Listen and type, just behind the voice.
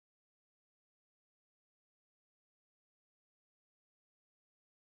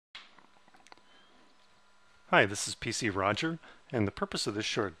Hi, this is PC Roger, and the purpose of this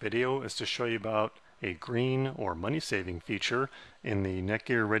short video is to show you about a green or money-saving feature in the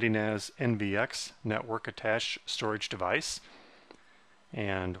Netgear ReadyNAS NVX network attached storage device.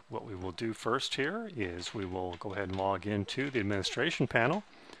 And what we will do first here is we will go ahead and log into the administration panel.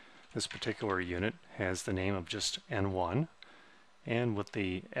 This particular unit has the name of just N1, and with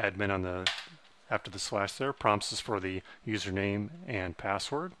the admin on the after the slash there prompts us for the username and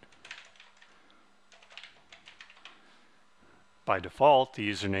password. By default, the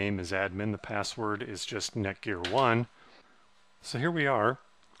username is admin, the password is just Netgear1. So here we are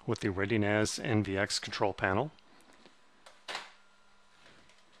with the ReadyNAS NVX control panel.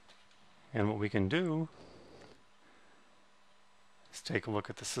 And what we can do is take a look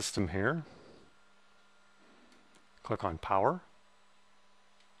at the system here. Click on Power.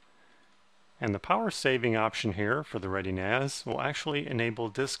 And the power saving option here for the ReadyNAS will actually enable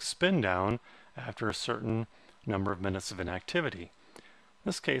disk spin down after a certain number of minutes of inactivity. In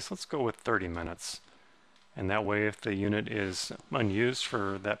this case, let's go with 30 minutes. And that way, if the unit is unused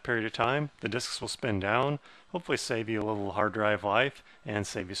for that period of time, the disks will spin down, hopefully save you a little hard drive life and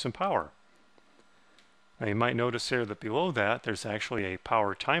save you some power. Now you might notice here that below that there's actually a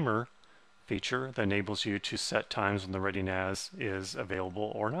power timer feature that enables you to set times when the ReadyNAS is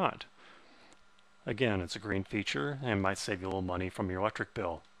available or not. Again, it's a green feature and might save you a little money from your electric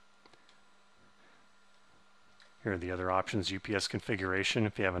bill. Here are the other options: UPS configuration.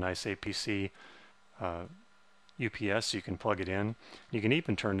 If you have a nice APC UPS, you can plug it in. You can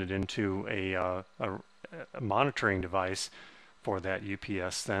even turn it into a monitoring device for that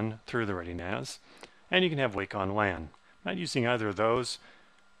UPS then through the ReadyNAS. And you can have Wake on LAN. Not using either of those,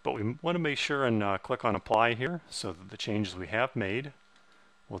 but we want to make sure and click on Apply here so that the changes we have made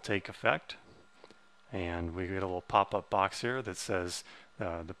will take effect. And we get a little pop-up box here that says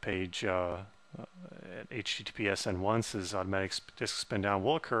the page HTTPS N1 says automatic disk spin down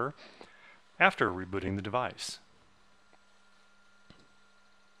will occur after rebooting the device.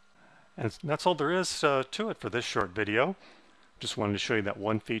 And that's all there is to it for this short video. Just wanted to show you that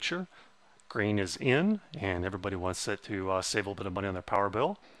one feature. Green is in, and everybody wants it to save a little bit of money on their power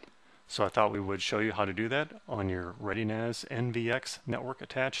bill. So I thought we would show you how to do that on your ReadyNAS NVX network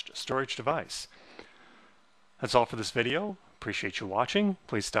attached storage device. That's all for this video. Appreciate you watching.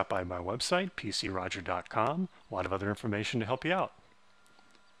 Please stop by my website, pcroger.com. A lot of other information to help you out.